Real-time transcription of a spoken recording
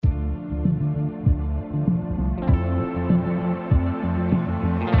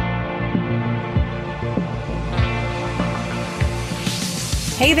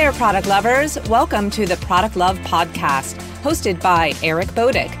Hey there, product lovers. Welcome to the Product Love Podcast, hosted by Eric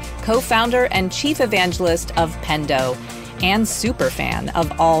Bodick, co-founder and chief evangelist of Pendo, and superfan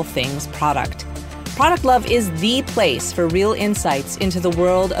of all things product. Product Love is the place for real insights into the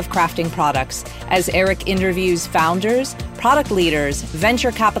world of crafting products, as Eric interviews founders, product leaders,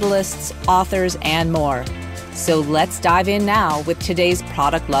 venture capitalists, authors, and more. So let's dive in now with today's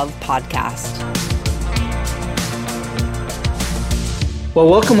Product Love Podcast. Well,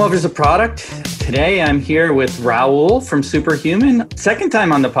 welcome, lovers of product. Today, I'm here with Rahul from Superhuman. Second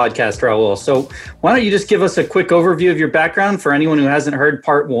time on the podcast, Rahul. So why don't you just give us a quick overview of your background for anyone who hasn't heard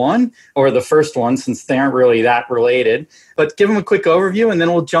part one or the first one, since they aren't really that related. But give them a quick overview, and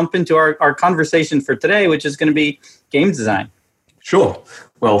then we'll jump into our conversation for today, which is going to be game design. Sure.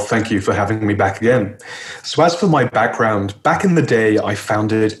 Well, thank you for having me back again. So as for my background, back in the day, I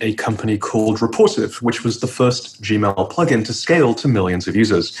founded a company called Reportive, which was the first Gmail plugin to scale to millions of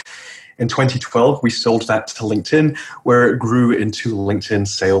users. In 2012, we sold that to LinkedIn, where it grew into LinkedIn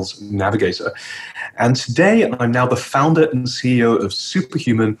Sales Navigator. And today, I'm now the founder and CEO of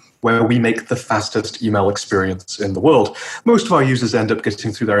Superhuman, where we make the fastest email experience in the world. Most of our users end up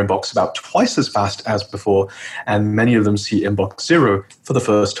getting through their inbox about twice as fast as before, and many of them see inbox zero for the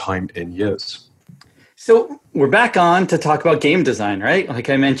first time in years. So we're back on to talk about game design, right? Like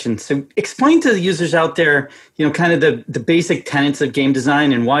I mentioned. So explain to the users out there, kind of the basic tenets of game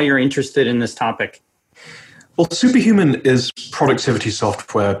design and why you're interested in this topic. Well, Superhuman is productivity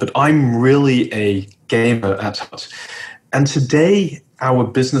software, but I'm really a gamer at heart. And today, our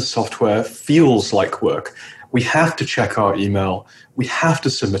business software feels like work. We have to check our email. We have to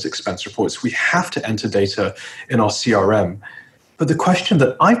submit expense reports. We have to enter data in our CRM. But the question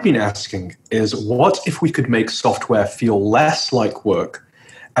that I've been asking is, what if we could make software feel less like work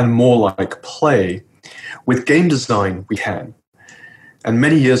and more like play? With game design, we can. And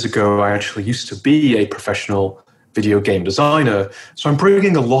many years ago, I actually used to be a professional video game designer. So I'm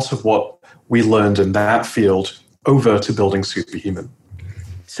bringing a lot of what we learned in that field over to building Superhuman.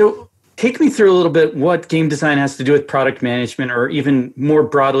 So take me through a little bit what game design has to do with product management, or even more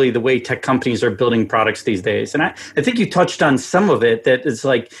broadly, the way tech companies are building products these days. And I think you touched on some of it, that it's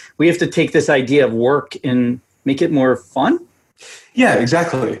like we have to take this idea of work and make it more fun. Yeah,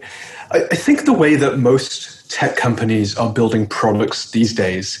 exactly. I think the way that most tech companies are building products these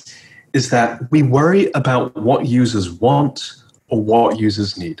days is that we worry about what users want or what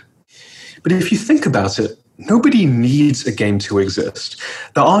users need. But if you think about it, nobody needs a game to exist.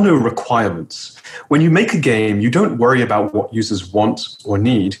 There are no requirements. When you make a game, you don't worry about what users want or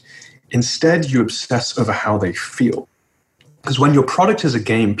need. Instead, you obsess over how they feel. Because when your product is a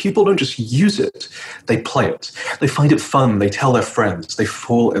game, people don't just use it, they play it. They find it fun, they tell their friends, they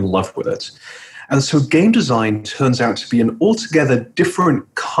fall in love with it. And so game design turns out to be an altogether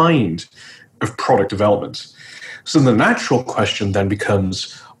different kind of product development. So the natural question then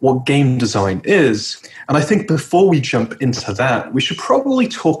becomes what game design is. And I think before we jump into that, we should probably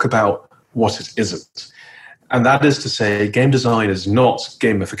talk about what it isn't. And that is to say, game design is not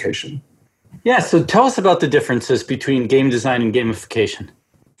gamification. Yeah, so tell us about the differences between game design and gamification.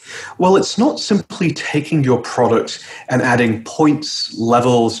 Well, it's not simply taking your product and adding points,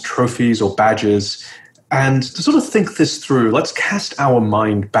 levels, trophies, or badges. And to sort of think this through, let's cast our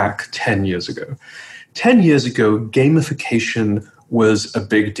mind back 10 years ago. 10 years ago, gamification was a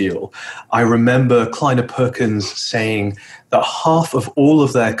big deal. I remember Kleiner Perkins saying that half of all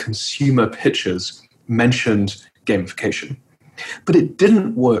of their consumer pitches mentioned gamification. But it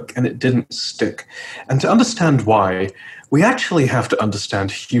didn't work and it didn't stick. And to understand why, we actually have to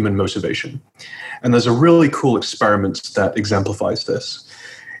understand human motivation. And there's a really cool experiment that exemplifies this.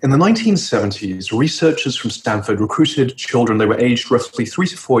 In the 1970s, researchers from Stanford recruited children. They were aged roughly 3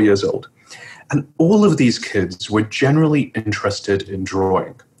 to 4 years old. And all of these kids were generally interested in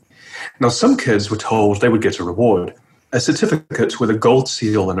drawing. Now, some kids were told they would get a reward, a certificate with a gold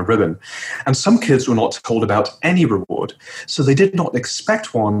seal and a ribbon. And some kids were not told about any reward, so they did not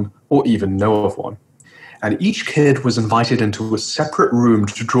expect one or even know of one. And each kid was invited into a separate room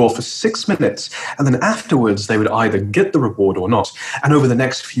to draw for 6 minutes, and then afterwards they would either get the reward or not. And over the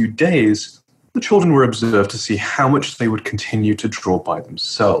next few days, the children were observed to see how much they would continue to draw by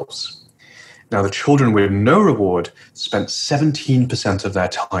themselves. Now, the children with no reward spent 17% of their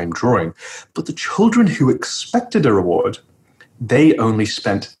time drawing, but the children who expected a reward, they only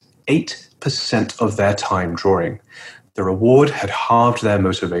spent 8% of their time drawing. The reward had halved their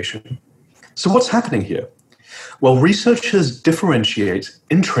motivation. So what's happening here? Well, researchers differentiate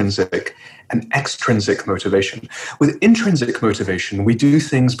intrinsic and extrinsic motivation. With intrinsic motivation, we do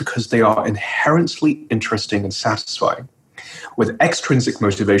things because they are inherently interesting and satisfying. With extrinsic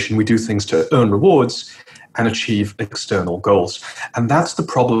motivation, we do things to earn rewards and achieve external goals. And that's the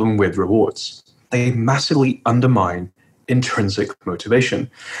problem with rewards. They massively undermine intrinsic motivation.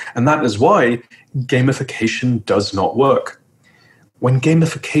 And that is why gamification does not work. When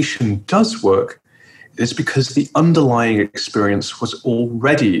gamification does work, it's because the underlying experience was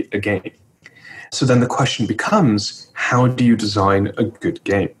already a game. So then the question becomes, how do you design a good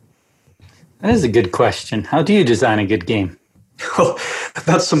game? That is a good question. How do you design a good game? Well,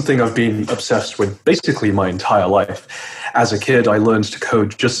 that's something I've been obsessed with basically my entire life. As a kid, I learned to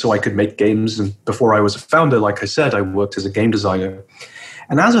code just so I could make games. And before I was a founder, like I said, I worked as a game designer.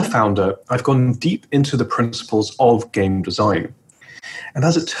 And as a founder, I've gone deep into the principles of game design. And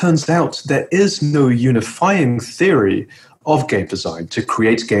as it turns out, there is no unifying theory of game design. To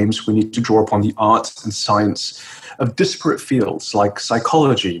create games, we need to draw upon the art and science of disparate fields like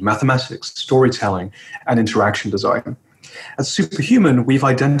psychology, mathematics, storytelling, and interaction design. At Superhuman, we've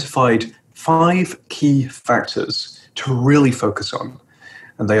identified 5 key factors to really focus on.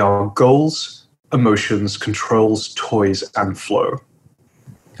 And they are goals, emotions, controls, toys, and flow.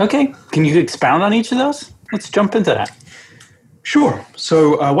 Okay, can you expound on each of those? Let's jump into that. Sure.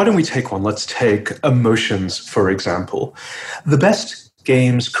 So why don't we take one? Let's take emotions, for example. The best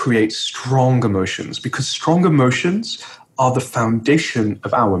games create strong emotions because strong emotions are the foundation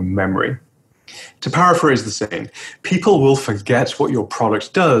of our memory. To paraphrase the saying, people will forget what your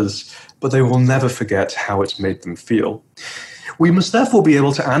product does, but they will never forget how it's made them feel. We must therefore be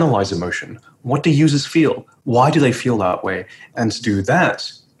able to analyze emotion. What do users feel? Why do they feel that way? And to do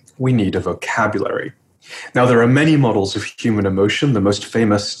that, we need a vocabulary. Now, there are many models of human emotion. The most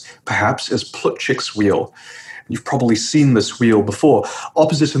famous, perhaps, is Plutchik's wheel. You've probably seen this wheel before.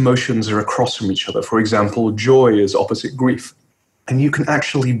 Opposite emotions are across from each other. For example, joy is opposite grief. And you can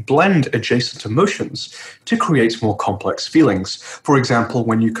actually blend adjacent emotions to create more complex feelings. For example,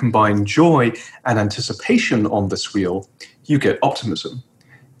 when you combine joy and anticipation on this wheel, you get optimism.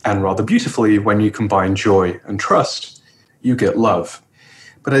 And rather beautifully, when you combine joy and trust, you get love.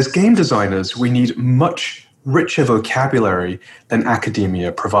 But as game designers, we need much richer vocabulary than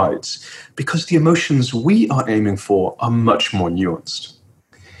academia provides, because the emotions we are aiming for are much more nuanced.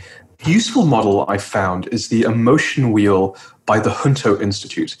 A useful model I found is the emotion wheel by the Hunto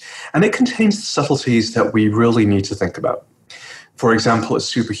Institute, and it contains the subtleties that we really need to think about. For example, at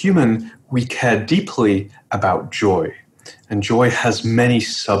Superhuman, we care deeply about joy. And joy has many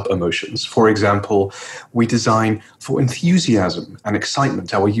sub-emotions. For example, we design for enthusiasm and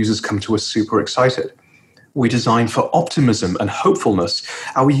excitement. Our users come to us super excited. We design for optimism and hopefulness.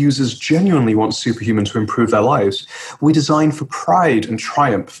 Our users genuinely want Superhuman to improve their lives. We design for pride and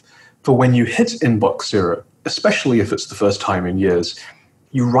triumph. For when you hit inbox 0, especially if it's the first time in years,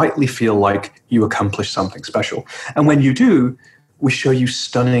 you rightly feel like you accomplished something special. And when you do, we show you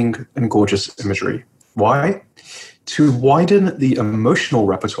stunning and gorgeous imagery. Why? To widen the emotional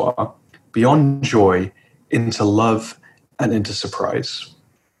repertoire beyond joy into love and into surprise.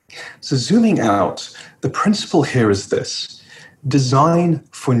 So zooming out, the principle here is this: design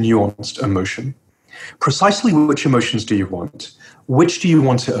for nuanced emotion. Precisely which emotions do you want? Which do you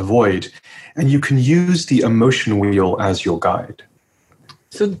want to avoid? And you can use the emotion wheel as your guide.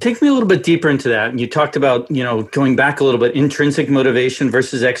 So take me a little bit deeper into that. You talked about, going back a little bit, intrinsic motivation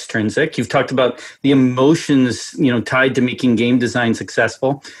versus extrinsic. You've talked about the emotions, tied to making game design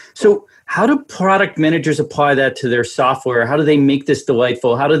successful. So how do product managers apply that to their software? How do they make this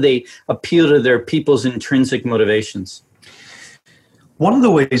delightful? How do they appeal to their people's intrinsic motivations? One of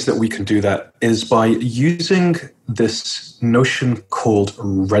the ways that we can do that is by using this notion called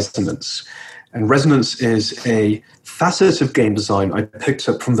resonance. And resonance is a facet of game design I picked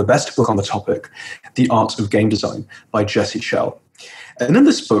up from the best book on the topic, The Art of Game Design by Jesse Schell. And in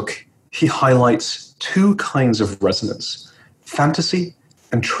this book, he highlights 2 kinds of resonance: fantasy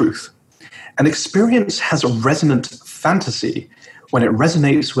and truth. An experience has a resonant fantasy when it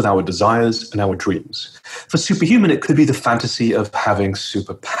resonates with our desires and our dreams. For Superhuman, it could be the fantasy of having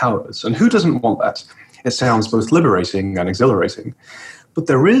superpowers. And who doesn't want that? It sounds both liberating and exhilarating. But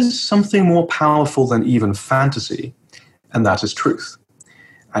there is something more powerful than even fantasy, and that is truth.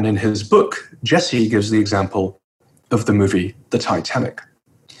 And in his book, Jesse gives the example of the movie The Titanic.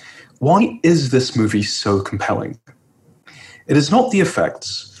 Why is this movie so compelling? It is not the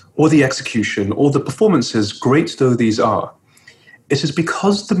effects or the execution or the performances, great though these are. It is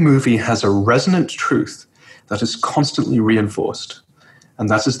because the movie has a resonant truth that is constantly reinforced. And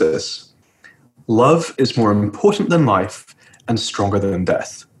that is this: love is more important than life and stronger than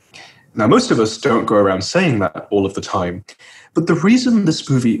death. Now, most of us don't go around saying that all of the time, but the reason this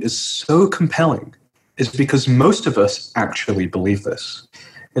movie is so compelling is because most of us actually believe this.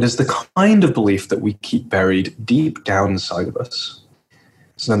 It is the kind of belief that we keep buried deep down inside of us.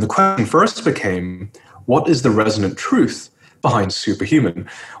 So then the question first became, what is the resonant truth behind Superhuman?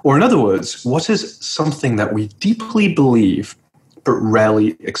 Or in other words, what is something that we deeply believe but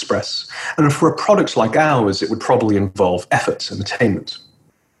rarely express? And for a product like ours, it would probably involve effort and attainment.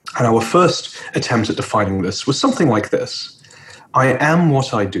 And our first attempt at defining this was something like this: I am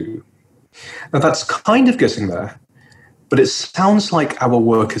what I do. Now that's kind of getting there, but it sounds like our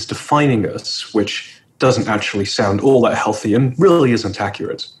work is defining us, which doesn't actually sound all that healthy and really isn't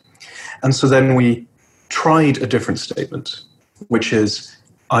accurate. And so then we tried a different statement, which is,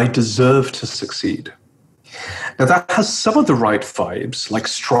 I deserve to succeed. Now that has some of the right vibes, like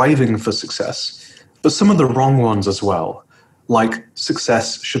striving for success, but some of the wrong ones as well, like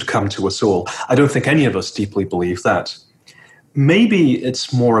success should come to us all. I don't think any of us deeply believe that. Maybe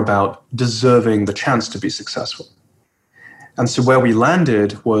it's more about deserving the chance to be successful. And so where we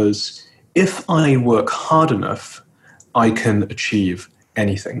landed was, if I work hard enough, I can achieve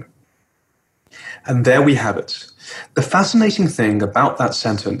anything. And there we have it. The fascinating thing about that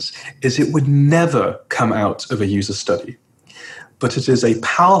sentence is it would never come out of a user study. But it is a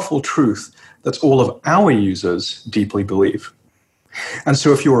powerful truth that all of our users deeply believe. And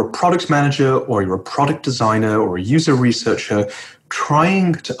so if you're a product manager or you're a product designer or a user researcher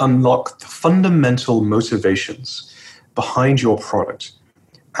trying to unlock the fundamental motivations behind your product,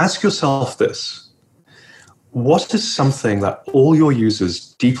 ask yourself this: what is something that all your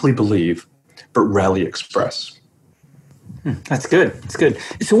users deeply believe but rarely express? That's good. That's good.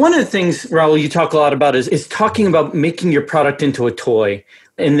 So one of the things, Rahul, you talk a lot about is talking about making your product into a toy,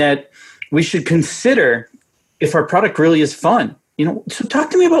 and that we should consider if our product really is fun. So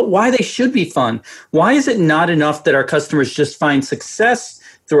talk to me about why they should be fun. Why is it not enough that our customers just find success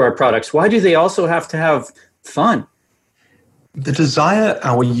through our products? Why do they also have to have fun? The desire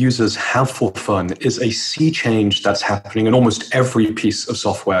our users have for fun is a sea change that's happening in almost every piece of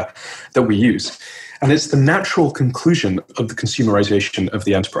software that we use. And it's the natural conclusion of the consumerization of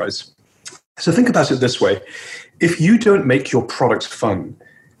the enterprise. So think about it this way. If you don't make your product fun,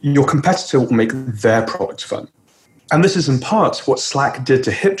 your competitor will make their product fun. And this is in part what Slack did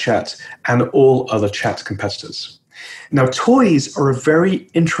to HipChat and all other chat competitors. Now, toys are a very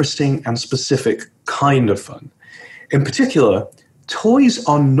interesting and specific kind of fun. In particular, toys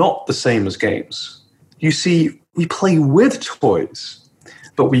are not the same as games. You see, we play with toys,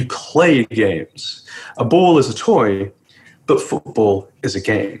 but we play games. A ball is a toy, but football is a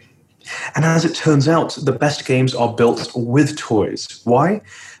game. And as it turns out, the best games are built with toys. Why?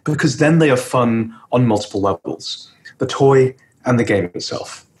 Because then they are fun on multiple levels: the toy and the game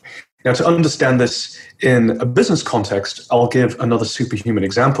itself. Now, to understand this in a business context, I'll give another Superhuman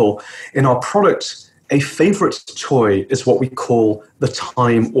example. In our product, a favorite toy is what we call the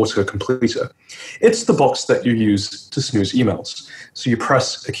time autocompleter. It's the box that you use to snooze emails. So you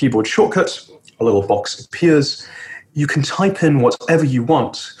press a keyboard shortcut, a little box appears, you can type in whatever you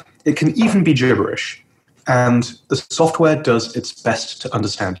want. It can even be gibberish, and the software does its best to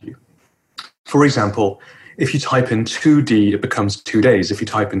understand you. For example, if you type in 2D, it becomes 2 days. If you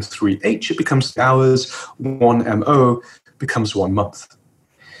type in 3H, it becomes hours. 1MO becomes 1 month.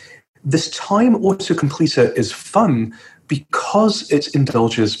 This time autocompleter is fun because it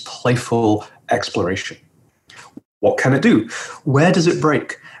indulges playful exploration. What can it do? Where does it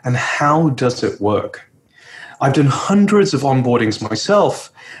break? And how does it work? I've done hundreds of onboardings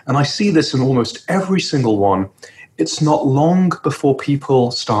myself, and I see this in almost every single one. It's not long before people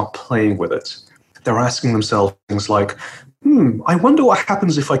start playing with it. They're asking themselves things like, I wonder what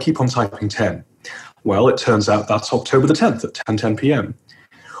happens if I keep on typing 10. Well, it turns out that's October the 10th at 10:10 p.m.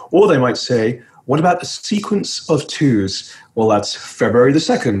 Or they might say, what about a sequence of 2s? Well, that's February the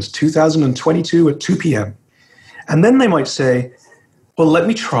 2nd, 2022 at 2 p.m. And then they might say, well, let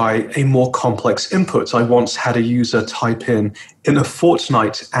me try a more complex input. I once had a user type in a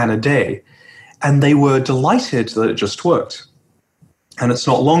fortnight and a day, and they were delighted that it just worked. And it's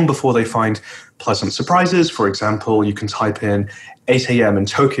not long before they find pleasant surprises. For example, you can type in 8 a.m. in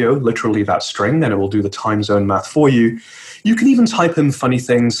Tokyo, literally that string, and it will do the time zone math for you. You can even type in funny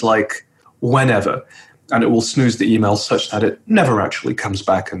things like whenever, and it will snooze the email such that it never actually comes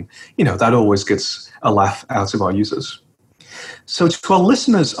back. And, that always gets a laugh out of our users. So to our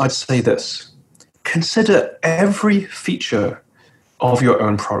listeners, I'd say this: consider every feature of your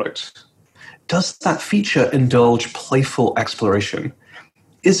own product. Does that feature indulge playful exploration?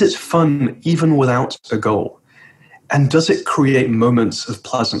 Is it fun even without a goal? And does it create moments of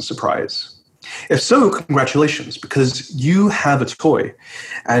pleasant surprise? If so, congratulations, because you have a toy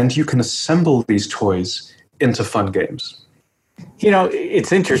and you can assemble these toys into fun games.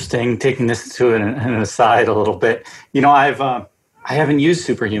 It's interesting taking this to an aside a little bit. I haven't used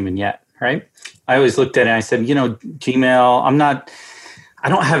Superhuman yet, right? I always looked at it and I said, Gmail, I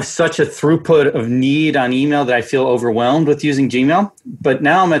don't have such a throughput of need on email that I feel overwhelmed with using Gmail. But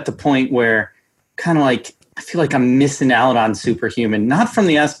now I'm at the point where kind of like, I feel like I'm missing out on Superhuman, not from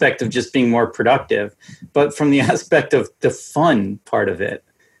the aspect of just being more productive, but from the aspect of the fun part of it.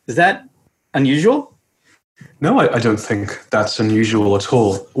 Is that unusual? No, I don't think that's unusual at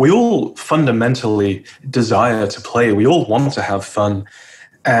all. We all fundamentally desire to play. We all want to have fun.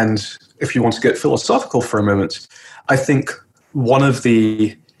 And if you want to get philosophical for a moment, I think one of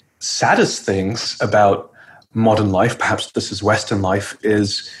the saddest things about modern life, perhaps this is Western life,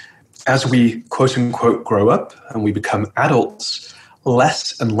 is as we quote unquote grow up and we become adults,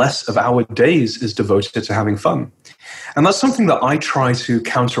 less and less of our days is devoted to having fun. And that's something that I try to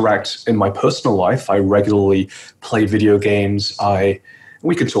counteract in my personal life. I regularly play video games.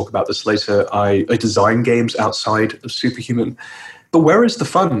 We can talk about this later. I design games outside of Superhuman. But where is the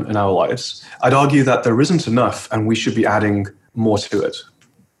fun in our lives? I'd argue that there isn't enough and we should be adding more to it.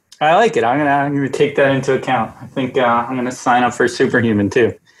 I like it. I'm gonna take that into account. I think I'm gonna sign up for Superhuman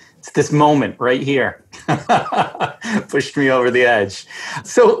too. It's this moment right here. Pushed me over the edge.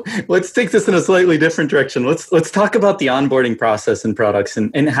 So let's take this in a slightly different direction. Let's talk about the onboarding process in products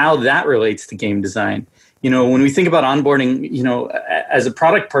and how that relates to game design. When we think about onboarding, as a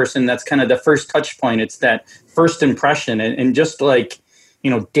product person, that's kind of the first touch point. It's that first impression. And just like,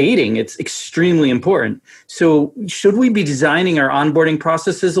 dating, it's extremely important. So should we be designing our onboarding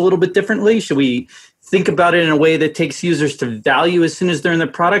processes a little bit differently? Should we think about it in a way that takes users to value as soon as they're in the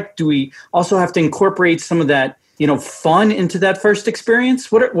product? Do we also have to incorporate some of that, fun into that first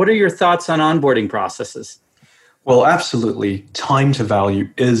experience? What are your thoughts on onboarding processes? Well, absolutely. Time to value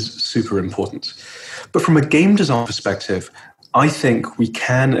is super important. But from a game design perspective, I think we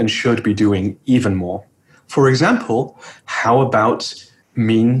can and should be doing even more. For example, how about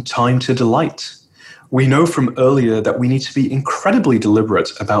mean time to delight? We know from earlier that we need to be incredibly deliberate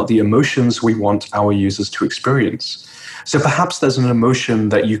about the emotions we want our users to experience. So perhaps there's an emotion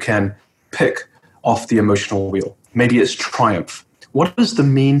that you can pick off the emotional wheel. Maybe it's triumph. What is the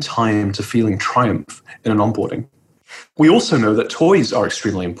mean time to feeling triumph in an onboarding? We also know that toys are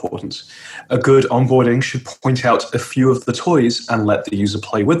extremely important. A good onboarding should point out a few of the toys and let the user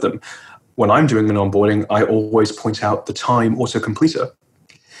play with them. When I'm doing an onboarding, I always point out the time autocompleter.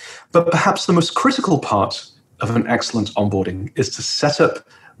 But perhaps the most critical part of an excellent onboarding is to set up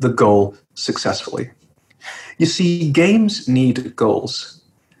the goal successfully. You see, games need goals.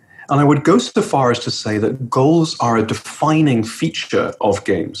 And I would go so far as to say that goals are a defining feature of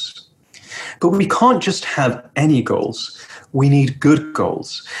games. But we can't just have any goals. We need good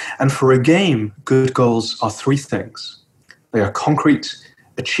goals. And for a game, good goals are three things. They are concrete,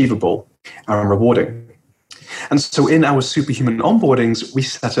 achievable, and rewarding. And so in our Superhuman onboardings, we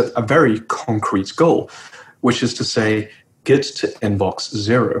set up a very concrete goal, which is to say, get to inbox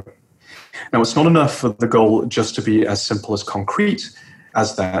 0. Now, it's not enough for the goal just to be as simple as concrete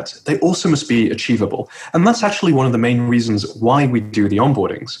as that. They also must be achievable. And that's actually one of the main reasons why we do the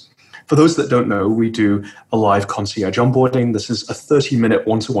onboardings. For those that don't know, we do a live concierge onboarding. This is a 30-minute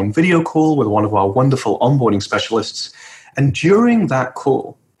one-to-one video call with one of our wonderful onboarding specialists. And during that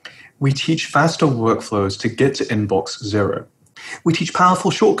call, we teach faster workflows to get to inbox 0. We teach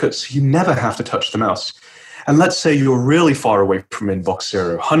powerful shortcuts so you never have to touch the mouse. And let's say you're really far away from inbox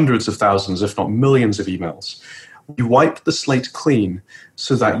 0, hundreds of thousands, if not millions of emails. You wipe the slate clean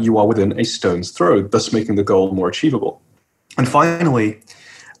so that you are within a stone's throw, thus making the goal more achievable. And finally,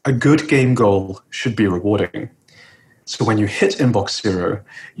 a good game goal should be rewarding. So when you hit inbox 0,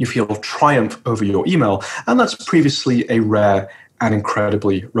 you feel triumph over your email, and that's previously a rare and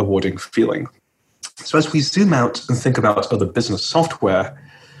incredibly rewarding feeling. So as we zoom out and think about other business software,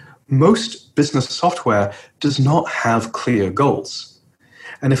 most business software does not have clear goals.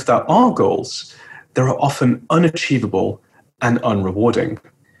 And if there are goals, they are often unachievable and unrewarding.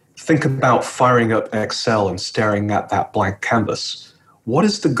 Think about firing up Excel and staring at that blank canvas. What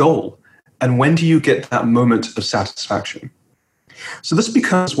is the goal? And when do you get that moment of satisfaction? So this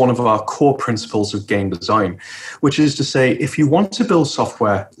becomes one of our core principles of game design, which is to say, if you want to build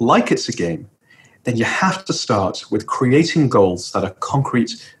software like it's a game, then you have to start with creating goals that are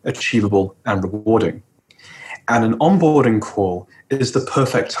concrete, achievable, and rewarding. And an onboarding call is the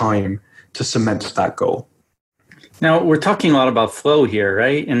perfect time to cement that goal. Now, we're talking a lot about flow here,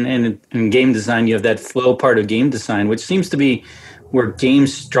 right? And in game design, you have that flow part of game design, which seems to be where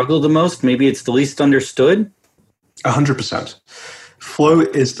games struggle the most? Maybe it's the least understood? 100%. Flow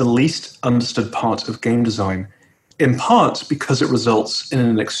is the least understood part of game design, in part because it results in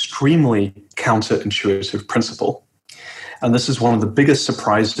an extremely counterintuitive principle. And this is one of the biggest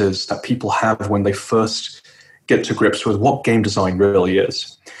surprises that people have when they first get to grips with what game design really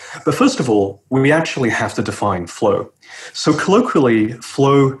is. But first of all, we actually have to define flow. So colloquially,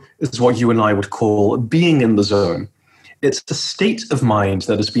 flow is what you and I would call being in the zone. It's a state of mind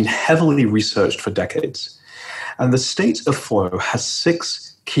that has been heavily researched for decades. And the state of flow has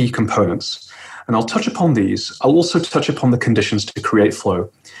 6 key components. And I'll touch upon these. I'll also touch upon the conditions to create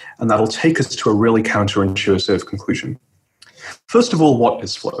flow. And that'll take us to a really counterintuitive conclusion. First of all, what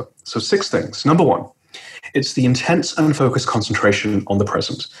is flow? So 6 things. Number 1, it's the intense and focused concentration on the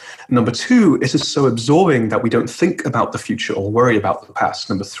present. Number 2, it is so absorbing that we don't think about the future or worry about the past.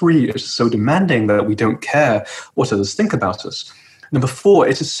 Number 3, it is so demanding that we don't care what others think about us. Number 4,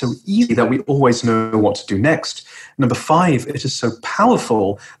 it is so easy that we always know what to do next. Number 5, it is so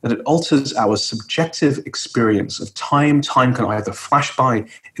powerful that it alters our subjective experience of time. Time can either flash by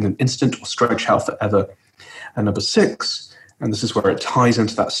in an instant or stretch out forever. And number 6, and this is where it ties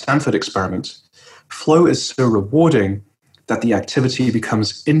into that Stanford experiment, flow is so rewarding that the activity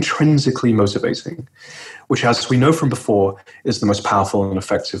becomes intrinsically motivating, which, as we know from before, is the most powerful and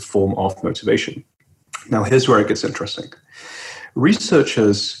effective form of motivation. Now, here's where it gets interesting.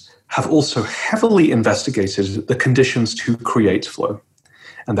 Researchers have also heavily investigated the conditions to create flow,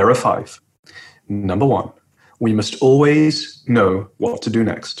 and there are 5. Number 1, we must always know what to do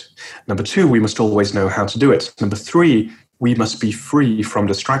next. Number 2, we must always know how to do it. Number 3, we must be free from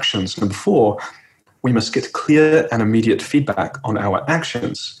distractions. Number 4, we must get clear and immediate feedback on our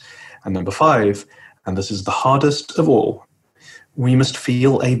actions. And number 5, and this is the hardest of all, we must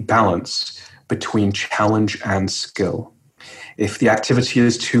feel a balance between challenge and skill. If the activity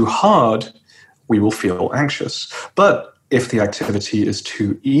is too hard, we will feel anxious. But if the activity is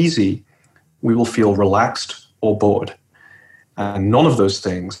too easy, we will feel relaxed or bored. And none of those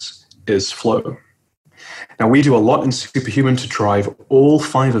things is flow. Now, we do a lot in Superhuman to drive all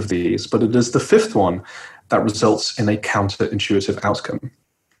 5 of these, but it is the 5th one that results in a counterintuitive outcome.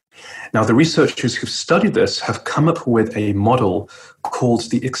 Now, the researchers who've studied this have come up with a model called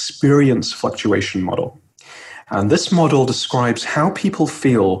the experience fluctuation model. And this model describes how people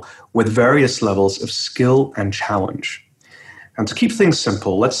feel with various levels of skill and challenge. And to keep things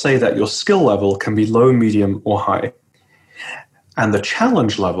simple, let's say that your skill level can be low, medium, or high. And the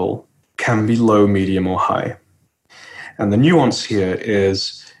challenge level can be low, medium, or high. And the nuance here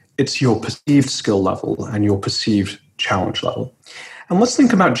is it's your perceived skill level and your perceived challenge level. And let's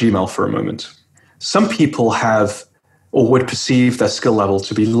think about Gmail for a moment. Some people have or would perceive their skill level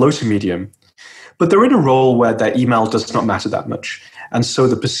to be low to medium, but they're in a role where their email does not matter that much. And so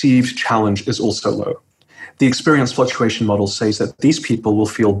the perceived challenge is also low. The experience fluctuation model says that these people will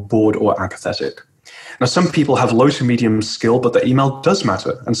feel bored or apathetic. Now, some people have low to medium skill, but their email does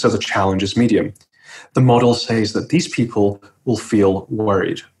matter, and so the challenge is medium. The model says that these people will feel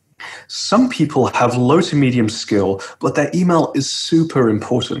worried. Some people have low to medium skill, but their email is super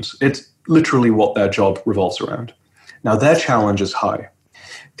important. It's literally what their job revolves around. Now, their challenge is high.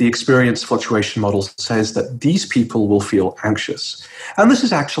 The experience fluctuation model says that these people will feel anxious. And this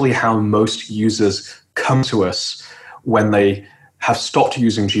is actually how most users come to us when they have stopped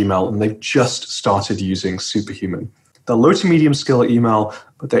using Gmail and they've just started using Superhuman. They're low to medium skill at email,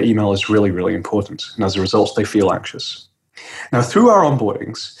 but their email is really, really important. And as a result, they feel anxious. Now, through our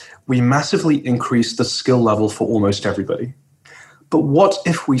onboardings, we massively increased the skill level for almost everybody. But what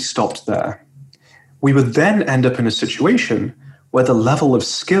if we stopped there? We would then end up in a situation where the level of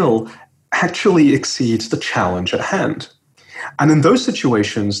skill actually exceeds the challenge at hand. And in those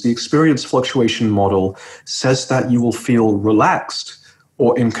situations, the experience fluctuation model says that you will feel relaxed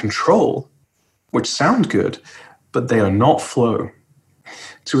or in control, which sound good, but they are not flow.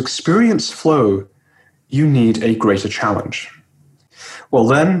 To experience flow, you need a greater challenge. Well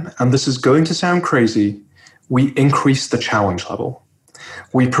then, and this is going to sound crazy, we increase the challenge level.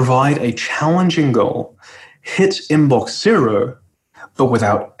 We provide a challenging goal, hit inbox 0, but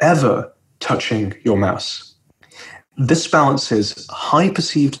without ever touching your mouse. This balances high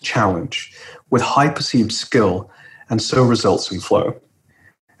perceived challenge with high perceived skill, and so results in flow.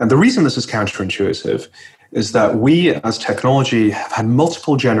 And the reason this is counterintuitive is that we as technology have had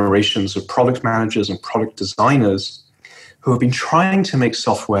multiple generations of product managers and product designers who have been trying to make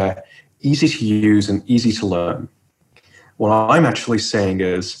software easy to use and easy to learn. What I'm actually saying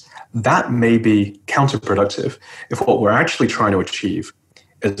is that may be counterproductive if what we're actually trying to achieve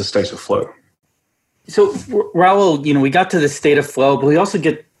is a state of flow. So, Raul, we got to this state of flow, but we also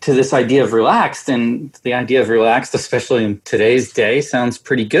get to this idea of relaxed, and the idea of relaxed, especially in today's day, sounds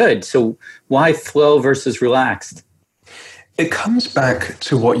pretty good. So why flow versus relaxed? It comes back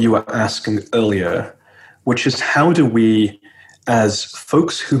to what you were asking earlier, which is how do we, as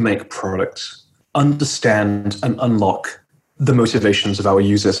folks who make products, understand and unlock the motivations of our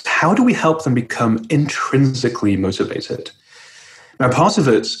users? How do we help them become intrinsically motivated? Now, part of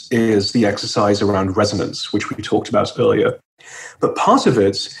it is the exercise around resonance, which we talked about earlier. But part of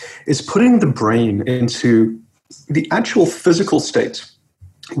it is putting the brain into the actual physical state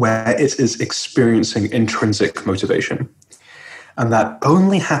where it is experiencing intrinsic motivation. And that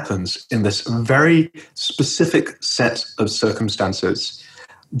only happens in this very specific set of circumstances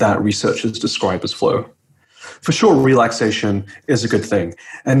that researchers describe as flow. For sure, relaxation is a good thing.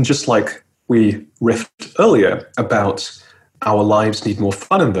 And just like we riffed earlier about our lives need more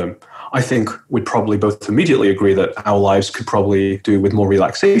fun in them, I think we'd probably both immediately agree that our lives could probably do with more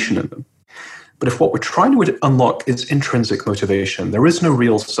relaxation in them. But if what we're trying to unlock is intrinsic motivation, there is no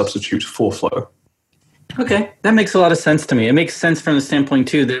real substitute for flow. Okay, that makes a lot of sense to me. It makes sense from the standpoint,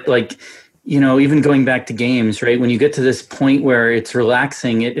 too, that even going back to games, right? When you get to this point where it's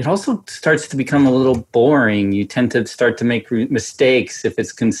relaxing, it also starts to become a little boring. You tend to start to make mistakes if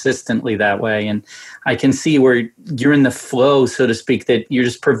it's consistently that way. And I can see where you're in the flow, so to speak, that you're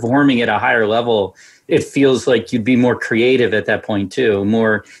just performing at a higher level. It feels like you'd be more creative at that point, too,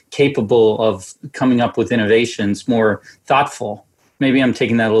 more capable of coming up with innovations, more thoughtful. Maybe I'm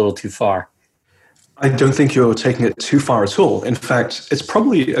taking that a little too far. I don't think you're taking it too far at all. In fact, it's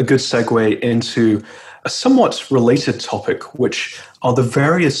probably a good segue into a somewhat related topic, which are the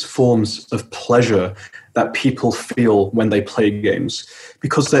various forms of pleasure that people feel when they play games.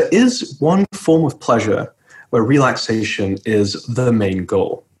 Because there is one form of pleasure where relaxation is the main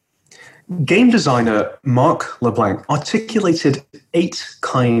goal. Game designer Marc LeBlanc articulated 8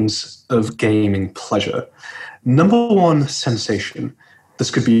 kinds of gaming pleasure. Number 1, sensation. This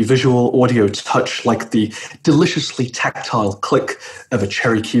could be visual, audio, touch, like the deliciously tactile click of a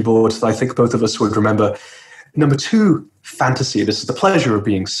Cherry keyboard that I think both of us would remember. Number 2, fantasy. This is the pleasure of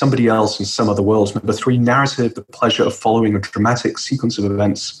being somebody else in some other world. Number 3, narrative, the pleasure of following a dramatic sequence of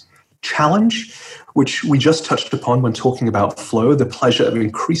events. Challenge, which we just touched upon when talking about flow, the pleasure of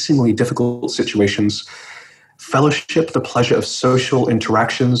increasingly difficult situations. Fellowship, the pleasure of social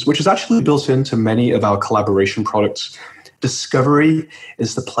interactions, which is actually built into many of our collaboration products. Discovery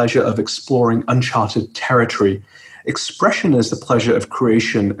is the pleasure of exploring uncharted territory. Expression is the pleasure of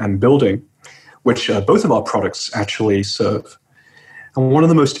creation and building, which both of our products actually serve. And one of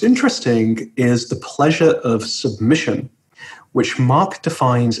the most interesting is the pleasure of submission, which Marc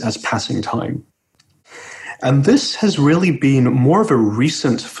defines as passing time. And this has really been more of a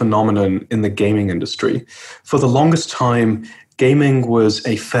recent phenomenon in the gaming industry. For the longest time, gaming was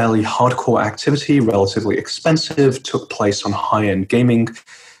a fairly hardcore activity, relatively expensive, took place on high-end gaming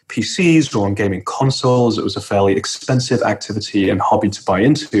PCs or on gaming consoles. It was a fairly expensive activity and hobby to buy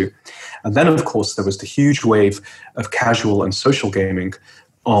into. And then, of course, there was the huge wave of casual and social gaming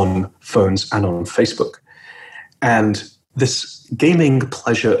on phones and on Facebook. And this gaming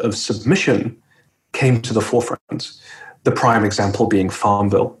pleasure of submission came to the forefront, the prime example being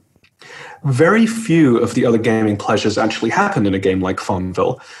Farmville. Very few of the other gaming pleasures actually happen in a game like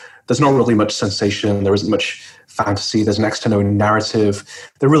Farmville. There's not really much sensation, there isn't much fantasy, there's next to no narrative,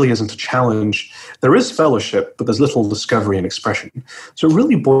 there really isn't a challenge. There is fellowship, but there's little discovery and expression. So it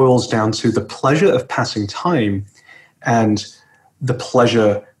really boils down to the pleasure of passing time and the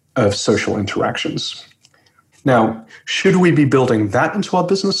pleasure of social interactions. Now, should we be building that into our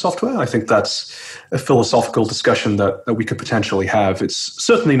business software? I think that's a philosophical discussion that we could potentially have. It's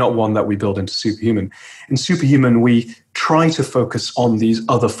certainly not one that we build into Superhuman. In Superhuman, we try to focus on these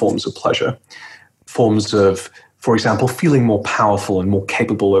other forms of pleasure, forms of, for example, feeling more powerful and more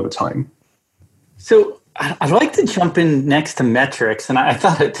capable over time. So I'd like to jump in next to metrics, and I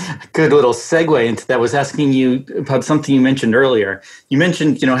thought a good little segue into that was asking you about something you mentioned earlier. You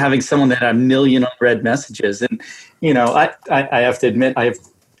mentioned, having someone that had 1 million unread messages, and I have to admit, I have,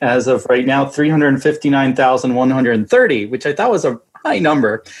 as of right now, 359,130, which I thought was a high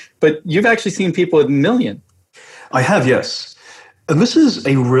number, but you've actually seen people with 1 million. I have, yes, and this is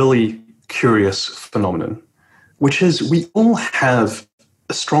a really curious phenomenon, which is we all have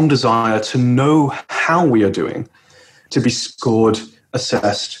a strong desire to know how we are doing, to be scored,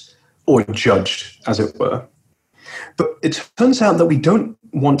 assessed, or judged, as it were. But it turns out that we don't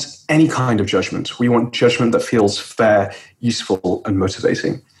want any kind of judgment. We want judgment that feels fair, useful, and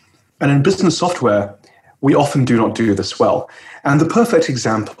motivating. And in business software, we often do not do this well. And the perfect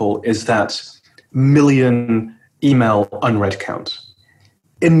example is that million email unread count.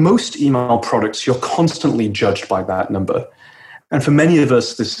 In most email products, you're constantly judged by that number. And for many of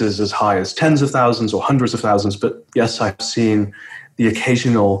us, this is as high as tens of thousands or hundreds of thousands. But yes, I've seen the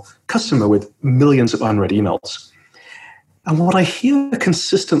occasional customer with millions of unread emails. And what I hear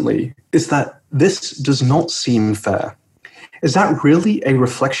consistently is that this does not seem fair. Is that really a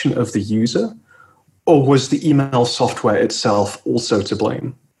reflection of the user? Or was the email software itself also to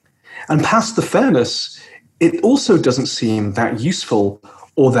blame? And past the fairness, it also doesn't seem that useful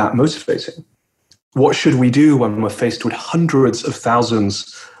or that motivating. What should we do when we're faced with hundreds of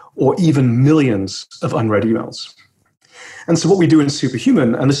thousands or even millions of unread emails? And so what we do in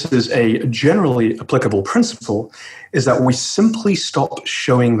Superhuman, and this is a generally applicable principle, is that we simply stop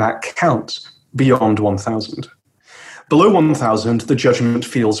showing that count beyond 1,000. Below 1,000, the judgment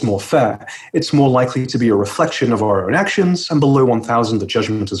feels more fair. It's more likely to be a reflection of our own actions, and below 1,000, the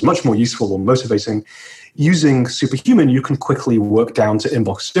judgment is much more useful or motivating. Using Superhuman, you can quickly work down to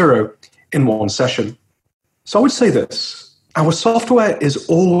inbox 0 in one session. So I would say this: our software is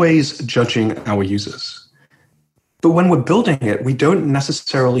always judging our users. But when we're building it, we don't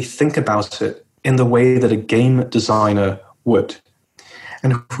necessarily think about it in the way that a game designer would.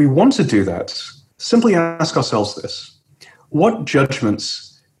 And if we want to do that, simply ask ourselves this: what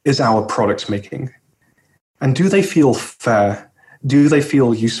judgments is our product making? And do they feel fair? Do they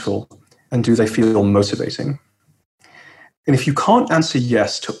feel useful? And do they feel motivating? And if you can't answer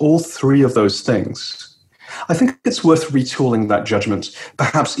yes to all three of those things, I think it's worth retooling that judgment,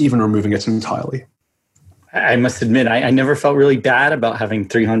 perhaps even removing it entirely. I must admit, I never felt really bad about having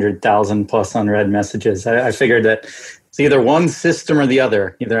 300,000 plus unread messages. I figured that it's either one system or the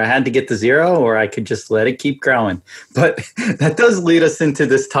other. Either I had to get to 0 or I could just let it keep growing. But that does lead us into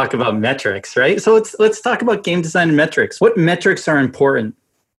this talk about metrics, right? So let's talk about game design and metrics. What metrics are important?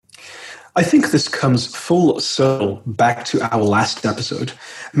 I think this comes full circle back to our last episode.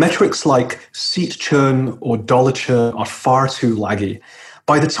 Metrics like seat churn or dollar churn are far too laggy.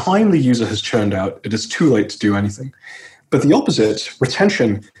 By the time the user has churned out, it is too late to do anything. But the opposite,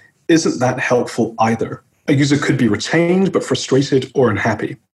 retention, isn't that helpful either. A user could be retained but frustrated or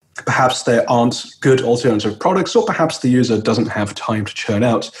unhappy. Perhaps there aren't good alternative products, or perhaps the user doesn't have time to churn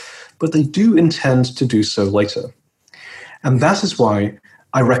out, but they do intend to do so later. And that is why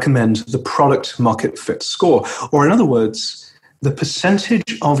I recommend the product market fit score, or in other words, the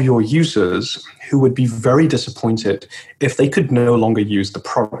percentage of your users who would be very disappointed if they could no longer use the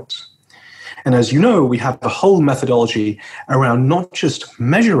product. And as you know, we have a whole methodology around not just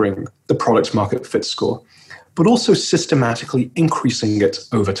measuring the product market fit score, but also systematically increasing it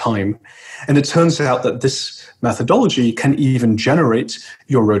over time. And it turns out that this methodology can even generate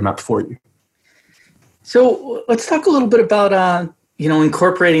your roadmap for you. So let's talk a little bit about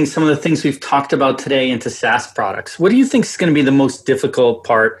incorporating some of the things we've talked about today into SaaS products. What do you think is going to be the most difficult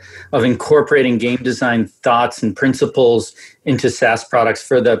part of incorporating game design thoughts and principles into SaaS products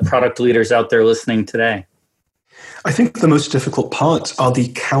for the product leaders out there listening today? I think the most difficult part are the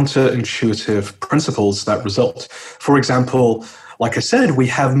counterintuitive principles that result. For example, like I said, we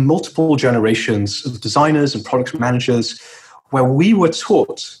have multiple generations of designers and product managers where we were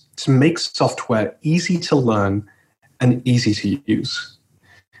taught to make software easy to learn and easy to use.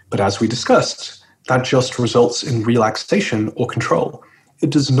 But as we discussed, that just results in relaxation or control.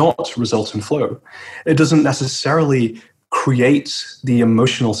 It does not result in flow. It doesn't necessarily create the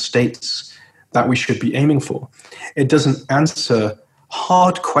emotional states that we should be aiming for. It doesn't answer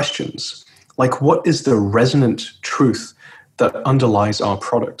hard questions like what is the resonant truth that underlies our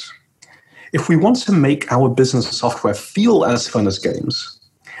product. If we want to make our business software feel as fun as games,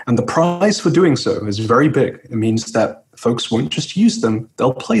 and the prize for doing so is very big. It means that folks won't just use them,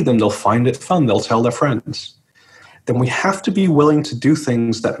 they'll play them, they'll find it fun, they'll tell their friends. Then we have to be willing to do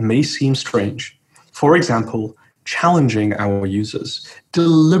things that may seem strange. For example, challenging our users,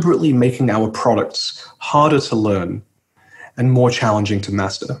 deliberately making our products harder to learn and more challenging to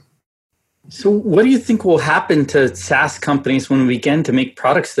master. So what do you think will happen to SaaS companies when we begin to make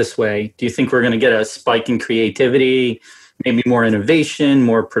products this way? Do you think we're going to get a spike in creativity, maybe more innovation,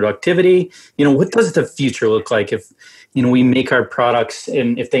 more productivity? What does the future look like if, we make our products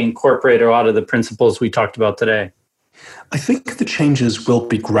and if they incorporate a lot of the principles we talked about today? I think the changes will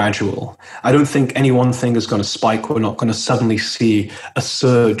be gradual. I don't think any one thing is going to spike. We're not going to suddenly see a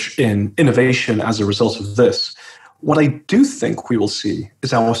surge in innovation as a result of this. What I do think we will see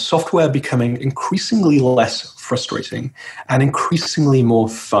is our software becoming increasingly less frustrating and increasingly more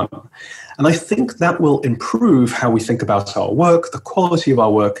fun. And I think that will improve how we think about our work, the quality of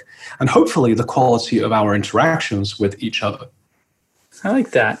our work, and hopefully the quality of our interactions with each other. I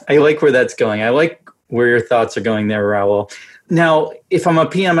like that. I like where that's going. I like where your thoughts are going there, Rahul. Now, if I'm a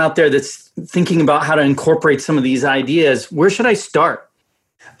PM out there that's thinking about how to incorporate some of these ideas, where should I start?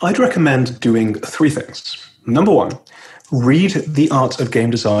 I'd recommend doing 3 things. Number 1, read The Art of Game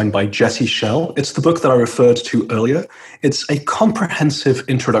Design by Jesse Schell. It's the book that I referred to earlier. It's a comprehensive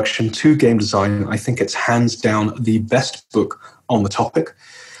introduction to game design. I think it's hands down the best book on the topic.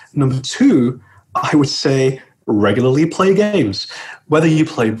 Number 2, I would say regularly play games. Whether you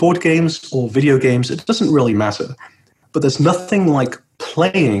play board games or video games, it doesn't really matter. But there's nothing like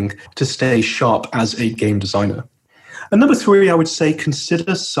playing to stay sharp as a game designer. And number 3, I would say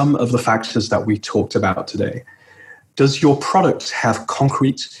consider some of the factors that we talked about today. Does your product have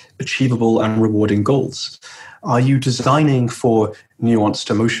concrete, achievable, and rewarding goals? Are you designing for nuanced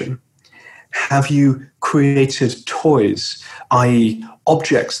emotion? Have you created toys, i.e.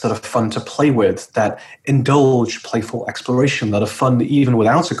 objects that are fun to play with, that indulge playful exploration, that are fun even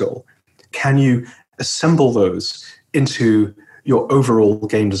without a goal? Can you assemble those into your overall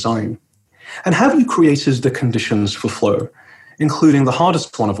game design? And have you created the conditions for flow, including the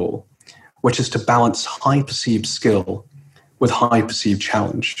hardest one of all, which is to balance high perceived skill with high perceived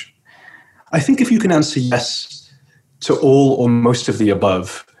challenge? I think if you can answer yes to all or most of the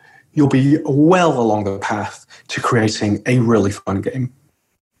above, you'll be well along the path to creating a really fun game.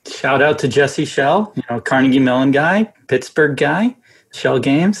 Shout out to Jesse Schell, Carnegie Mellon guy, Pittsburgh guy, Schell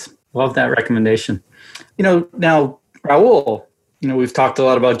Games. Love that recommendation. Now, Rahul, we've talked a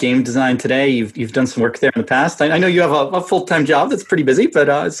lot about game design today. You've done some work there in the past. I know you have a full-time job that's pretty busy,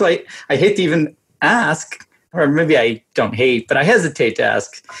 but so I hate to even ask, or maybe I don't hate, but I hesitate to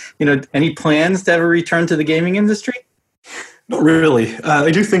ask, any plans to ever return to the gaming industry? Not really.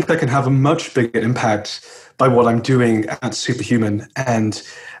 I do think that can have a much bigger impact by what I'm doing at Superhuman. And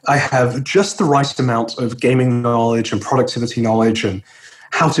I have just the right amount of gaming knowledge and productivity knowledge and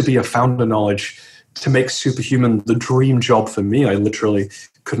how to be a founder knowledge to make Superhuman the dream job for me. I literally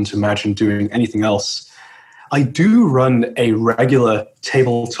couldn't imagine doing anything else. I do run a regular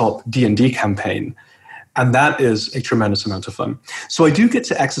tabletop D&D campaign, and that is a tremendous amount of fun. So I do get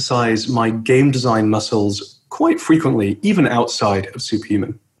to exercise my game design muscles quite frequently, even outside of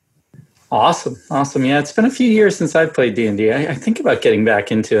Superhuman. Awesome. Yeah, it's been a few years since I've played D&D. I think about getting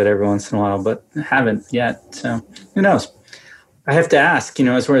back into it every once in a while, but haven't yet. So who knows? I have to ask,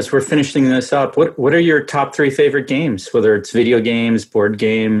 as we're finishing this up, what are your top 3 favorite games, whether it's video games, board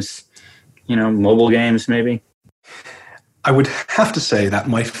games, mobile games maybe? I would have to say that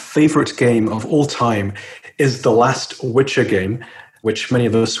my favorite game of all time is the last Witcher game, which many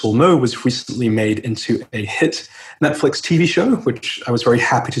of us will know was recently made into a hit Netflix TV show, which I was very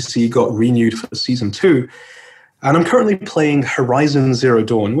happy to see got renewed for season 2. And I'm currently playing Horizon Zero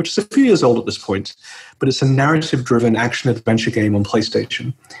Dawn, which is a few years old at this point, but it's a narrative-driven action-adventure game on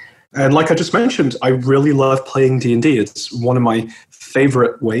PlayStation. And like I just mentioned, I really love playing D&D. It's one of my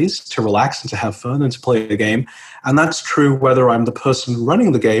favorite ways to relax and to have fun and to play a game. And that's true whether I'm the person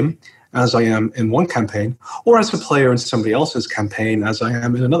running the game, as I am in one campaign, or as a player in somebody else's campaign, as I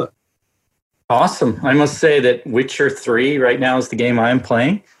am in another. Awesome. I must say that Witcher 3 right now is the game I am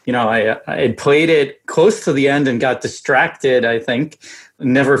playing. I had played it close to the end and got distracted, I think.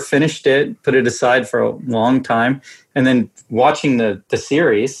 Never finished it, put it aside for a long time. And then watching the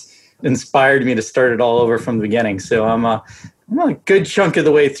series inspired me to start it all over from the beginning. So I'm a good chunk of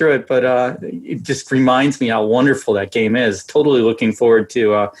the way through it, but it just reminds me how wonderful that game is. Totally looking forward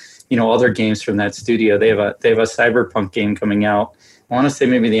to other games from that studio. They have a cyberpunk game coming out. I want to say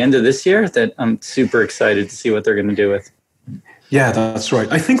maybe the end of this year that I'm super excited to see what they're going to do with. Yeah, that's right.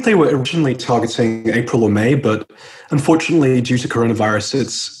 I think they were originally targeting April or May, but unfortunately, due to coronavirus,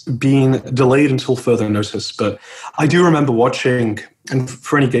 it's been delayed until further notice. But I do remember watching, and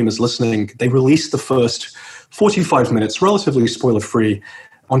for any gamers listening, they released the first 45 minutes, relatively spoiler-free,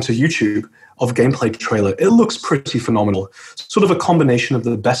 onto YouTube of gameplay trailer. It looks pretty phenomenal. Sort of a combination of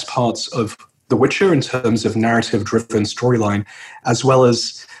the best parts of The Witcher in terms of narrative-driven storyline, as well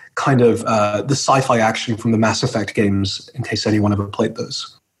as kind of the sci-fi action from the Mass Effect games, in case anyone ever played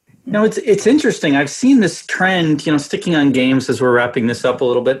those. It's interesting. I've seen this trend, sticking on games as we're wrapping this up a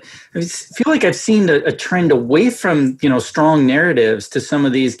little bit. I feel like I've seen a trend away from, strong narratives to some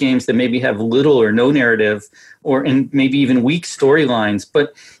of these games that maybe have little or no narrative and maybe even weak storylines.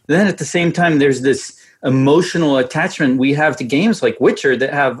 But then at the same time, there's this emotional attachment we have to games like Witcher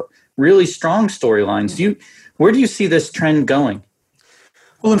that have really strong storylines. Where do you see this trend going?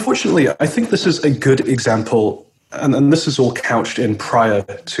 Well, unfortunately, I think this is a good example, and this is all couched in prior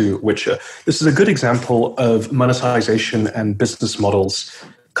to Witcher. This is a good example of monetization and business models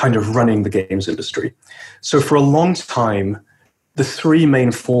kind of running the games industry. So for a long time, the three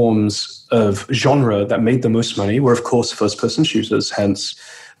main forms of genre that made the most money were, of course, first-person shooters, hence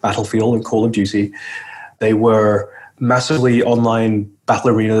Battlefield and Call of Duty. They were massively online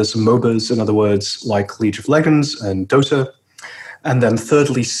battle arenas, MOBAs, in other words, like League of Legends and Dota. And then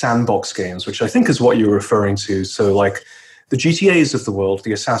thirdly, sandbox games, which I think is what you're referring to. So like the GTAs of the world,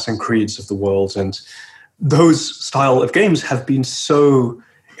 the Assassin's Creeds of the world, and those style of games have been so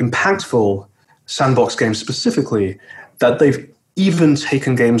impactful, sandbox games specifically, that they've even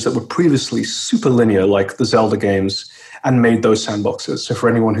taken games that were previously super linear, like the Zelda games, and made those sandboxes. So for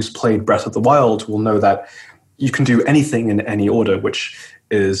anyone who's played Breath of the Wild will know that you can do anything in any order, which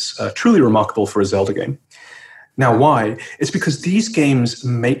is truly remarkable for a Zelda game. Now, why? It's because these games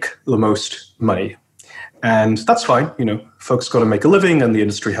make the most money. And that's fine. Folks got to make a living and the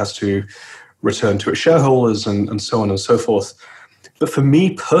industry has to return to its shareholders and so on and so forth. But for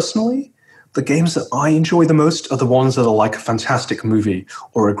me personally, the games that I enjoy the most are the ones that are like a fantastic movie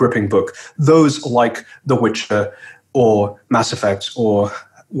or a gripping book. Those like The Witcher or Mass Effect or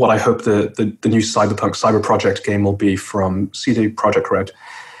what I hope the new Cyberpunk Cyber Project game will be from CD Projekt Red.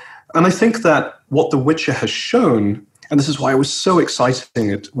 And I think that what The Witcher has shown, and this is why it was so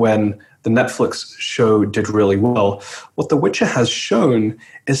exciting when the Netflix show did really well, what The Witcher has shown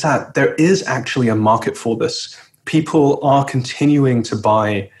is that there is actually a market for this. People are continuing to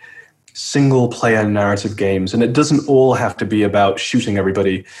buy single-player narrative games, and it doesn't all have to be about shooting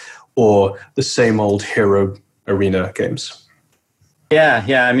everybody or the same old hero arena games.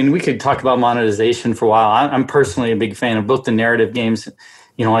 Yeah. I mean, we could talk about monetization for a while. I'm personally a big fan of both the narrative games,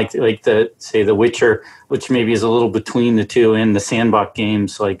 like The Witcher, which maybe is a little between the two, and the sandbox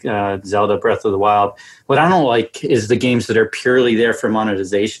games like Zelda Breath of the Wild. What I don't like is the games that are purely there for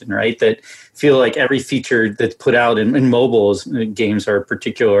monetization, right? That feel like every feature that's put out in mobile games are a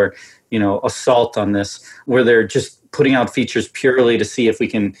particular, assault on this, where they're just putting out features purely to see if we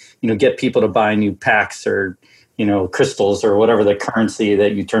can, get people to buy new packs or crystals or whatever the currency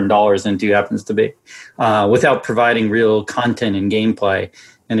that you turn dollars into happens to be, without providing real content and gameplay.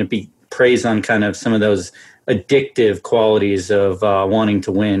 And it preys on kind of some of those addictive qualities of wanting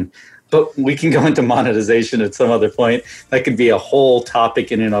to win. But we can go into monetization at some other point. That could be a whole topic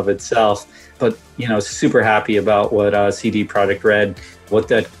in and of itself. But, super happy about what CD Projekt Red, what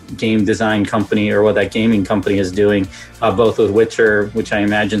that game design company or what that gaming company is doing, both with Witcher, which I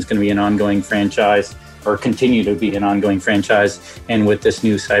imagine is going to be an ongoing franchise, or continue to be an ongoing franchise, and with this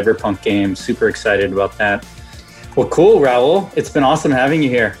new Cyberpunk game. Super excited about that. Well, cool, Rahul. It's been awesome having you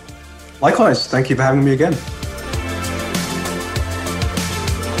here. Likewise. Thank you for having me again.